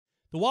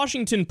The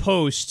Washington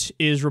Post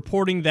is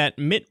reporting that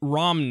Mitt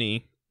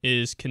Romney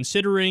is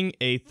considering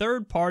a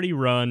third-party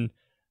run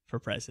for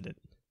president.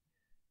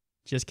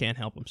 Just can't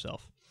help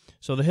himself.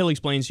 So the Hill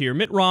explains here,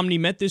 Mitt Romney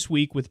met this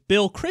week with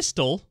Bill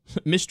Kristol,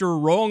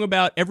 Mr. Wrong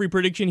about every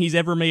prediction he's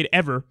ever made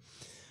ever,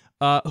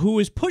 who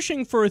is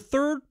pushing for a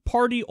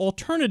third-party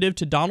alternative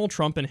to Donald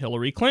Trump and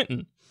Hillary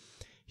Clinton.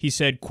 He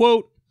said,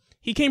 quote,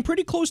 he came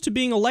pretty close to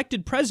being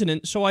elected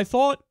president, so I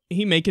thought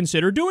he may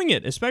consider doing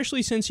it,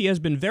 especially since he has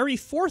been very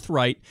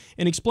forthright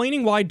in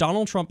explaining why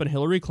Donald Trump and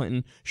Hillary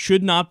Clinton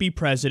should not be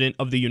president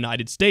of the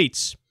United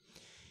States.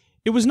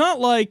 It was not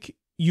like,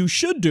 you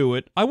should do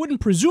it. I wouldn't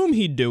presume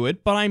he'd do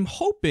it, but I'm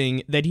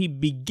hoping that he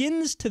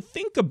begins to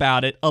think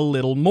about it a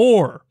little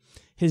more.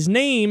 His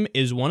name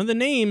is one of the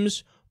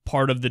names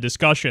part of the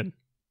discussion.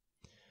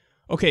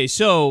 Okay,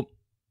 so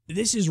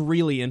this is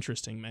really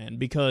interesting, man,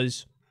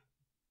 because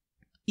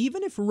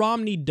even if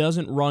Romney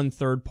doesn't run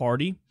third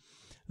party,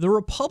 the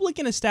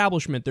Republican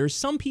establishment, there's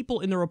some people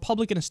in the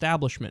Republican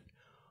establishment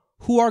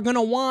who are going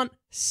to want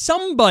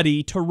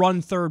somebody to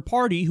run third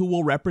party who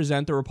will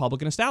represent the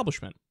Republican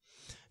establishment.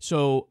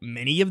 So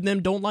many of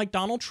them don't like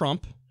Donald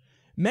Trump.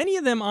 Many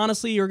of them,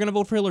 honestly, are going to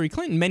vote for Hillary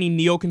Clinton. Many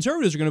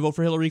neoconservatives are going to vote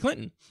for Hillary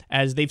Clinton.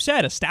 As they've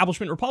said,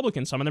 establishment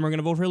Republicans, some of them are going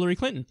to vote for Hillary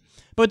Clinton.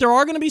 But there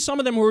are going to be some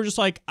of them who are just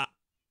like,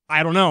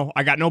 I don't know.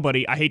 I got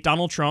nobody. I hate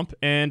Donald Trump,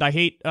 and I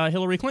hate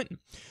Hillary Clinton.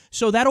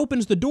 So that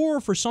opens the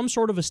door for some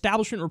sort of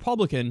establishment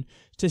Republican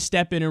to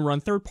step in and run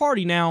third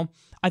party. Now,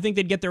 I think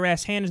they'd get their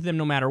ass handed to them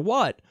no matter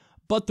what.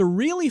 But the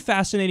really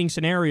fascinating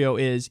scenario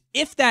is,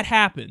 if that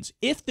happens,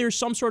 if there's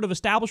some sort of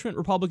establishment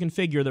Republican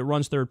figure that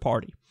runs third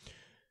party,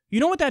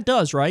 you know what that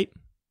does, right?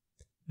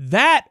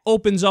 That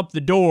opens up the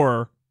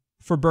door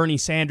for Bernie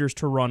Sanders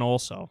to run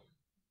also.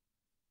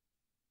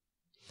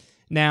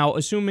 Now,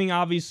 assuming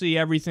obviously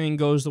everything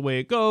goes the way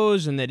it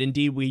goes, and that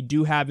indeed we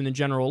do have in the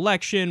general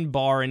election,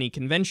 bar any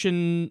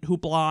convention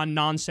hoopla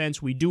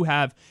nonsense, we do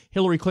have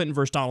Hillary Clinton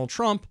versus Donald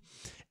Trump,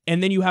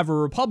 and then you have a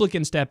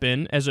Republican step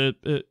in as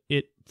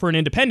for an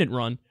independent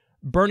run,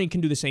 Bernie can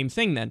do the same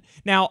thing then.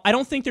 Now, I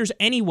don't think there's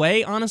any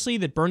way, honestly,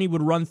 that Bernie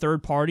would run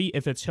third party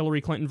if it's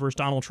Hillary Clinton versus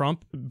Donald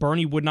Trump.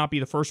 Bernie would not be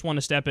the first one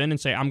to step in and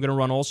say, I'm going to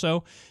run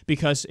also,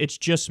 because it's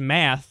just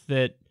math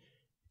that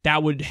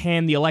would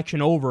hand the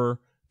election over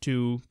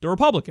to the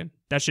Republican.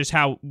 That's just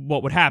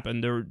what would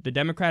happen. The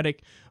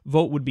Democratic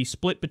vote would be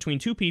split between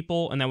two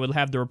people, and that would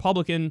have the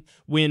Republican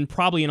win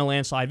probably in a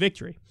landslide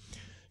victory.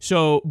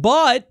 So,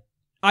 but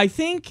I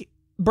think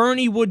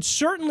Bernie would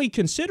certainly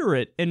consider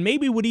it, and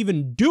maybe would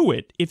even do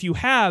it if you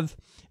have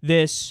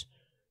this,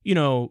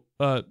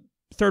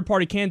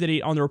 third-party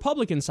candidate on the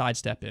Republican side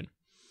step in.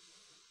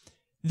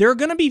 There are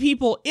going to be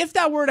people, if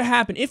that were to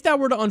happen, if that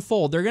were to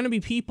unfold, there are going to be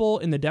people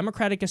in the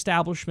Democratic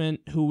establishment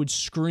who would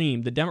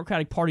scream, the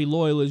Democratic Party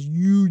loyalists,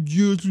 you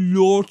just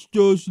lost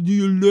us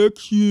the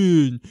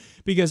election.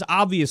 Because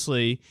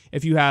obviously,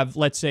 if you have,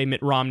 let's say,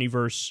 Mitt Romney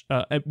versus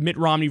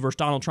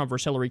Donald Trump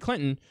versus Hillary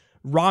Clinton,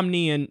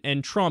 Romney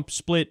and Trump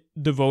split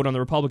the vote on the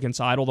Republican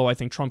side, although I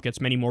think Trump gets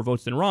many more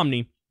votes than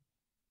Romney,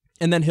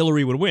 and then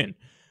Hillary would win.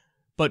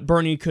 But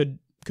Bernie could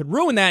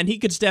ruin that, and he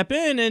could step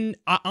in, and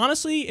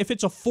honestly, if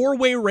it's a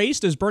four-way race,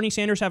 does Bernie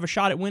Sanders have a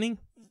shot at winning?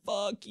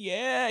 Fuck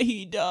yeah,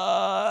 he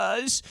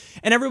does.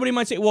 And everybody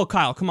might say, well,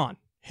 Kyle, come on.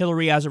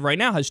 Hillary, as of right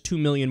now, has 2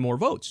 million more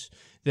votes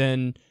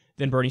than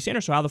Bernie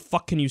Sanders, so how the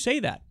fuck can you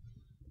say that?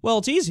 Well,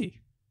 it's easy.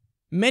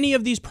 Many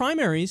of these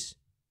primaries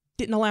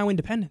didn't allow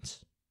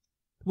independents.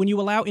 When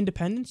you allow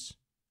independents,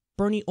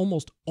 Bernie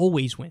almost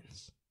always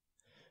wins.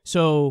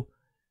 So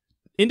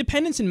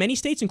independents in many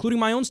states, including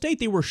my own state,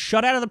 they were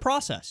shut out of the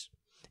process.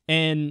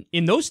 And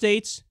in those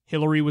states,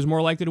 Hillary was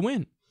more likely to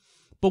win.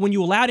 But when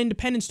you allowed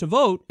independents to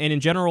vote, and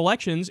in general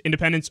elections,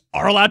 independents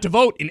are allowed to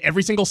vote in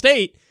every single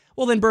state,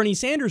 well, then Bernie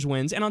Sanders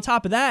wins. And on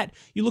top of that,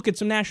 you look at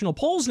some national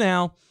polls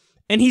now,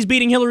 and he's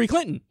beating Hillary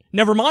Clinton.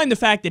 Never mind the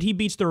fact that he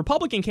beats the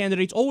Republican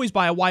candidates always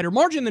by a wider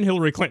margin than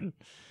Hillary Clinton.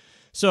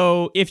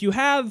 So if you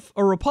have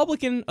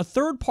a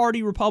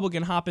third-party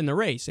Republican hop in the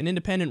race, an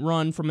independent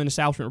run from an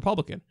establishment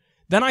Republican,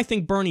 then I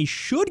think Bernie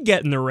should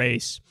get in the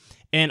race,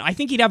 and I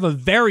think he'd have a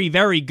very,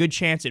 very good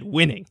chance at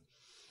winning.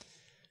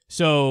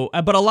 So,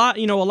 but a lot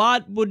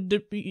would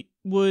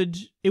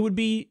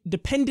be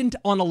dependent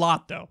on a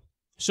lot, though.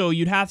 So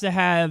you'd have to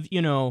have,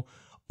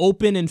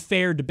 open and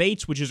fair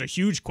debates, which is a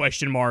huge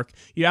question mark.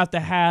 You have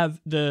to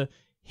have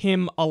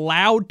him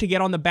allowed to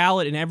get on the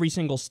ballot in every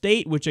single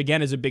state, which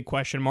again is a big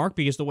question mark,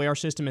 because the way our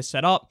system is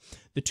set up,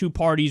 the two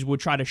parties would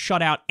try to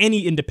shut out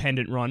any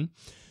independent run.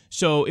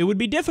 So it would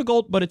be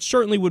difficult, but it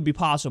certainly would be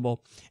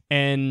possible.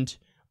 And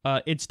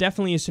it's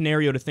definitely a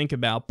scenario to think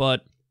about.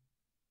 But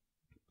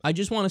I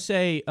just want to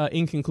say,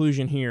 in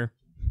conclusion here,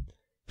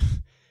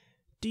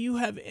 do you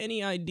have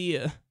any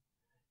idea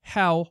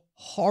how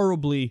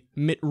horribly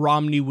Mitt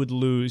Romney would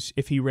lose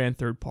if he ran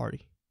third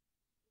party?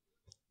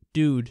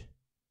 Dude.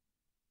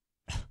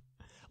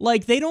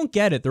 Like, they don't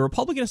get it. The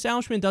Republican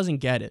establishment doesn't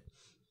get it.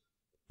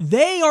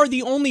 They are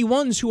the only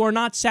ones who are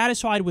not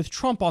satisfied with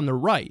Trump on the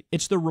right.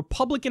 It's the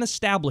Republican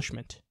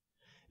establishment.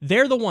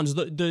 They're the ones,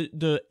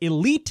 the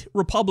elite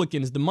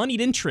Republicans, the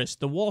moneyed interests,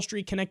 the Wall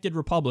Street connected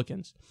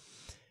Republicans.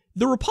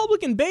 The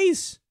Republican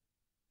base,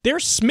 they're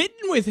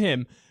smitten with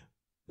him.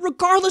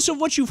 Regardless of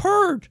what you've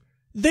heard,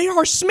 they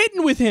are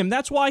smitten with him.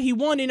 That's why he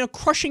won in a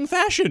crushing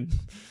fashion.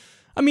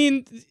 I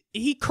mean,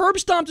 he curb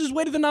stomped his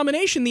way to the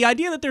nomination. The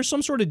idea that there's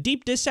some sort of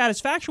deep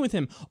dissatisfaction with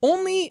him,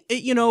 only,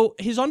 you know,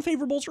 his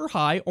unfavorables are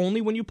high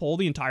only when you poll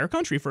the entire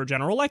country for a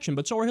general election,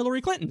 but so are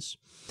Hillary Clinton's.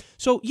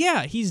 So,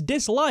 yeah, he's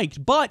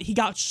disliked, but he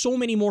got so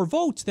many more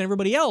votes than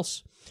everybody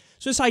else.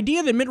 So this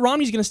idea that Mitt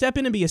Romney's going to step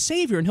in and be a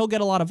savior and he'll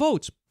get a lot of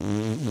votes,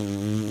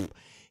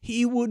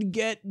 he would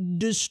get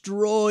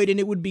destroyed, and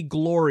it would be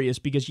glorious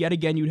because yet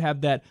again you'd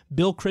have that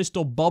Bill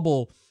Kristol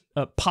bubble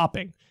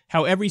popping.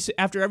 How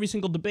after every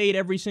single debate,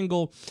 every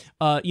single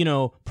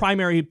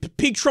primary,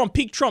 peak Trump,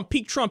 peak Trump,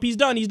 peak Trump, he's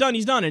done,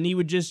 and he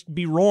would just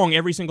be wrong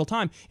every single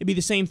time. It'd be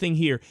the same thing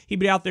here. He'd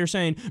be out there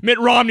saying Mitt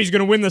Romney's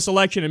going to win this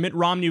election, and Mitt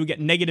Romney would get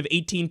negative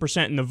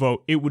 18% in the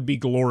vote. It would be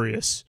glorious.